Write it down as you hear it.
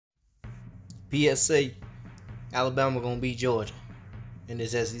PSA, Alabama gonna beat Georgia in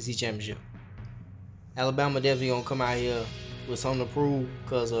this SEC championship. Alabama definitely gonna come out here with something to prove,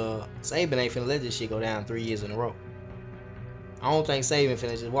 cause Saban ain't finna let this shit go down 3 years in a row. I don't think Saban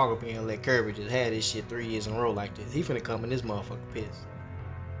finna just walk up here and let Kirby just have this shit 3 years in a row like this. He finna come in this motherfucker pissed.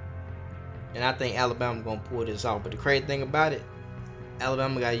 And I think Alabama gonna pull this off. But the crazy thing about it,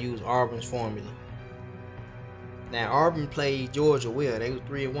 Alabama gotta use Auburn's formula. Now Auburn played Georgia well. They was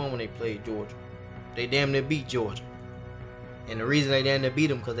 3-1 when they played Georgia. They damn near beat Georgia. And the reason they damn near beat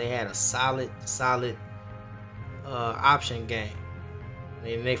them because they had a solid option game.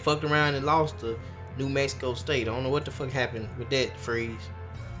 And they fucked around and lost to New Mexico State. I don't know what the fuck happened with that, Freeze.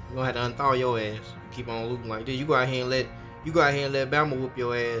 You're gonna have to unthaw your ass. Keep on losing like this. You go out here and let Bama whoop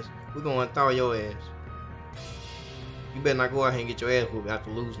your ass. We're gonna unthaw your ass. You better not go out here and get your ass whooped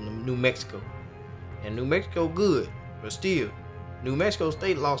after losing to New Mexico. And New Mexico good, but still, New Mexico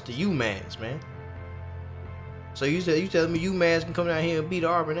State lost to UMass, man. So you telling me UMass can come down here and beat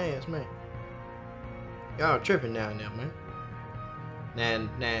Auburn ass, man? Y'all tripping down there, man.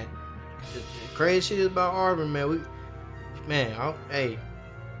 Now, the crazy shit is about Auburn, man. Hey,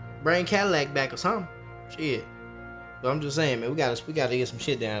 bring Cadillac back or something. Shit. But I'm just saying, man, we gotta get some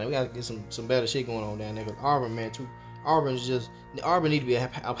shit down there. We gotta get some better shit going on down there. Cause Auburn, man, Auburn need to be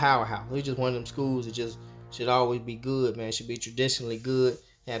a powerhouse. It's just one of them schools that just should always be good, man. It should be traditionally good.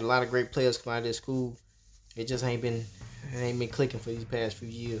 Had a lot of great players come out of this school. It just ain't been clicking for these past few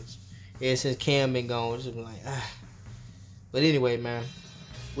years. Ever since Cam been gone, it's just been like But anyway, man,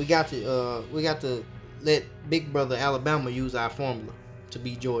 we got to let Big Brother Alabama use our formula to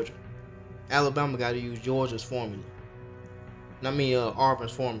beat Georgia. Alabama got to use Georgia's formula.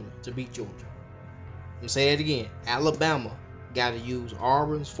 Auburn's formula to beat Georgia. I'm gonna say that again. Alabama got to use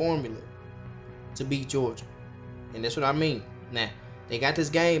Auburn's formula to beat Georgia, and that's what I mean. Now they got this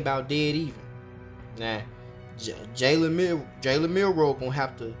game about dead even. Now Jalen Milroe gonna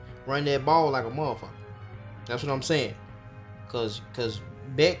have to run that ball like a motherfucker. That's what I'm saying. Cause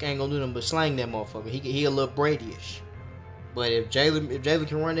Beck ain't gonna do nothing but slang that motherfucker. He a little Brady-ish. But if Jalen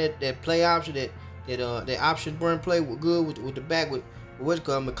can run that play option, that option run play good with the back with what's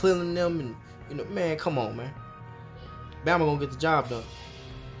called McClellan and them, and man, come on, man. Bama gonna get the job done.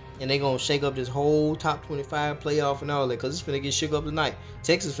 And they gonna shake up this whole top 25 playoff and all that, cause it's finna get shook up tonight.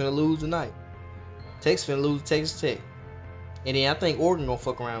 Texas finna lose tonight. Texas finna lose to Texas Tech. And then I think Oregon gonna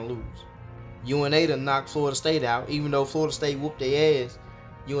fuck around and lose. UNA done knocked Florida State out, even though Florida State whooped their ass.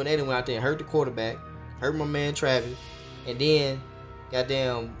 UNA done went out there and hurt the quarterback, hurt my man Travis, and then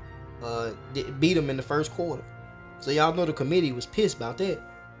goddamn beat him in the first quarter. So y'all know the committee was pissed about that.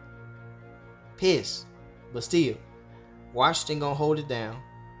 Pissed. But still, Washington gonna hold it down.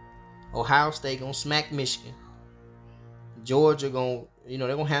 Ohio State gonna smack Michigan. Georgia gonna, they're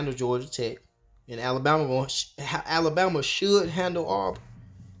gonna handle Georgia Tech. And Alabama should handle Auburn.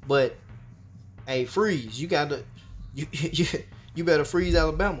 But hey, Freeze, you better freeze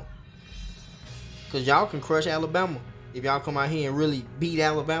Alabama. Cause y'all can crush Alabama. If y'all come out here and really beat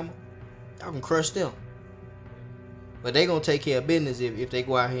Alabama, y'all can crush them. But they gonna take care of business if they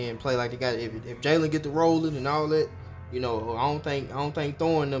go out here and play like they got. If Jalen get the rolling and all that, I don't think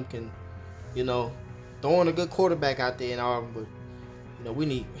Thorne them can, throwing a good quarterback out there and all. But we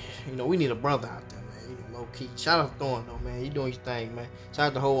need a brother out there, man. Low key. Shout out to Thorne though, man. You doing your thing, man. Shout out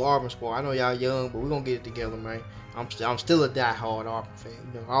to the whole Auburn squad. I know y'all young, but we gonna get it together, man. I'm still a diehard Auburn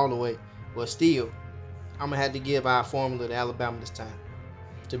fan, all the way. But still, I'm gonna have to give our formula to Alabama this time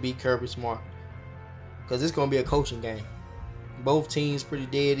to beat Kirby Smart. Because it's going to be a coaching game. Both teams pretty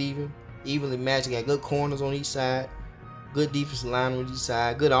dead evenly matched. They got good corners on each side. Good defensive line on each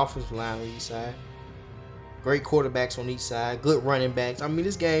side. Good offensive line on each side. Great quarterbacks on each side. Good running backs. I mean,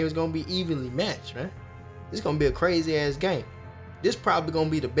 this game is going to be evenly matched, man. This is going to be a crazy-ass game. This probably going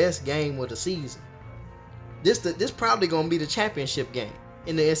to be the best game of the season. This probably going to be the championship game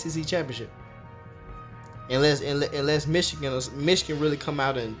in the SEC championship. Unless Michigan really come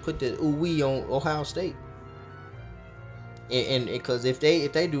out and put the ooh-wee on Ohio State. And because if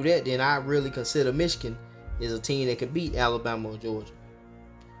they do that, then I really consider Michigan is a team that could beat Alabama or Georgia.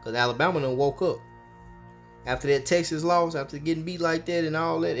 Because Alabama done woke up. After that Texas loss, after getting beat like that and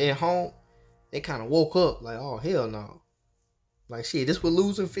all that at home, they kind of woke up like, oh, hell no. Like, shit, this what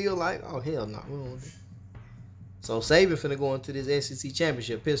losing feel like? Oh, hell no. We don't want that. So Saban finna go into this SEC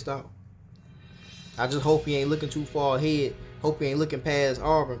championship pissed off. I just hope he ain't looking too far ahead. Hope he ain't looking past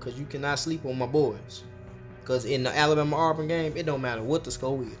Auburn, because you cannot sleep on my boys. Because in the Alabama-Auburn game, it don't matter what the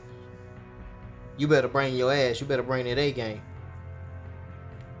score is. You better bring your ass. You better bring that A game.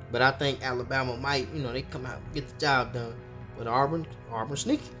 But I think Alabama might, they come out and get the job done. But Auburn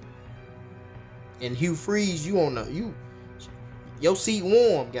sneaky. And Hugh Freeze, your seat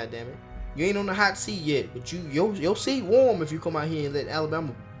warm, goddammit. You ain't on the hot seat yet, but your seat warm if you come out here and let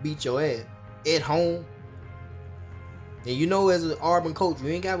Alabama beat your ass at home. And you know, as an Auburn coach, you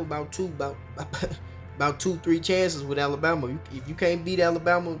ain't got about 2-3 chances with Alabama. If you can't beat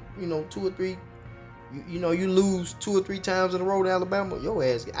Alabama, 2 or 3, you lose 2 or 3 times in a row to Alabama, your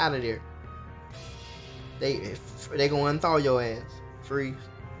ass get out of there. They gonna unthaw your ass, Freeze.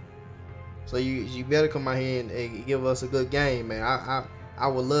 So you better come out here and give us a good game, man. I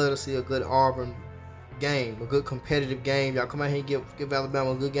would love to see a good Auburn game, a good competitive game. Y'all come out here and give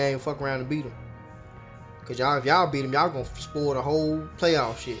Alabama a good game, fuck around and beat them. Cause if y'all beat them, y'all gonna spoil the whole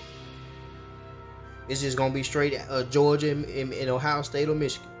playoff shit. It's just gonna be straight Georgia and Ohio State or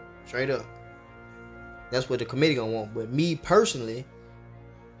Michigan, straight up. That's what the committee gonna want. But me personally,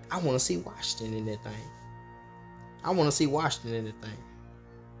 I want to see Washington in that thing. I want to see Washington in that thing.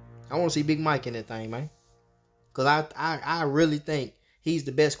 I want to see Big Mike in that thing, man. Cause I really think he's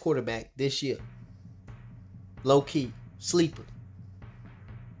the best quarterback this year. Low key, sleeper.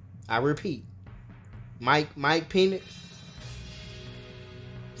 I repeat, Mike Penix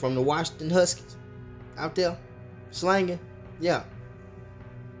from the Washington Huskies out there slanging, yeah.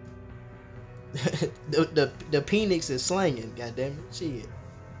 the Penix is slanging, goddamn it, shit.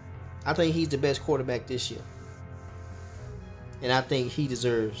 I think he's the best quarterback this year, and I think he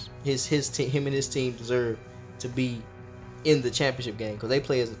deserves him and his team deserve to be in the championship game because they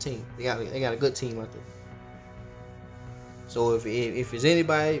play as a team. They got a good team out there. So if it's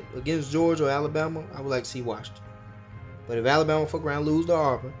anybody against Georgia or Alabama, I would like to see Washington. But if Alabama fuck around lose to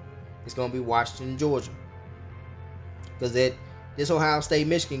Auburn, it's gonna be Washington and Georgia. Because this Ohio State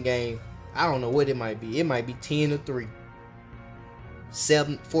Michigan game, I don't know what it might be. It might be 10-3,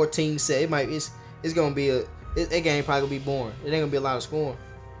 14-7. It's gonna be that game probably gonna be boring. It ain't gonna be a lot of scoring.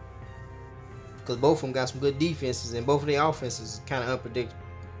 Because both of them got some good defenses and both of their offenses is kind of unpredictable.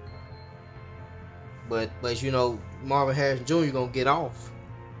 But Marvin Harrison Jr. gonna get off.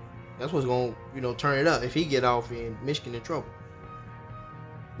 That's what's gonna turn it up. If he get off, in Michigan in trouble.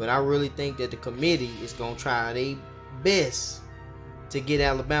 But I really think that the committee is gonna try their best to get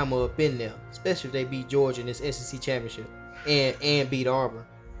Alabama up in there, especially if they beat Georgia in this SEC championship and beat Auburn.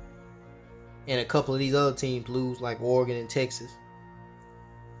 And a couple of these other teams lose, like Oregon and Texas.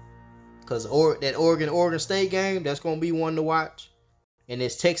 Because that Oregon State game, that's gonna be one to watch. And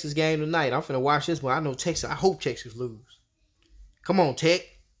this Texas game tonight, I'm finna watch this one. I know Texas. I hope Texas lose. Come on, Tech.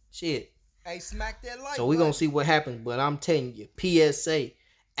 Shit. Hey, smack that like. So we're gonna see what happens. But I'm telling you, PSA,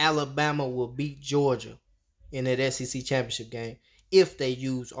 Alabama will beat Georgia in that SEC championship game if they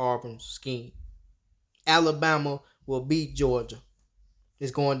use Auburn's scheme. Alabama will beat Georgia.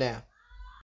 It's going down.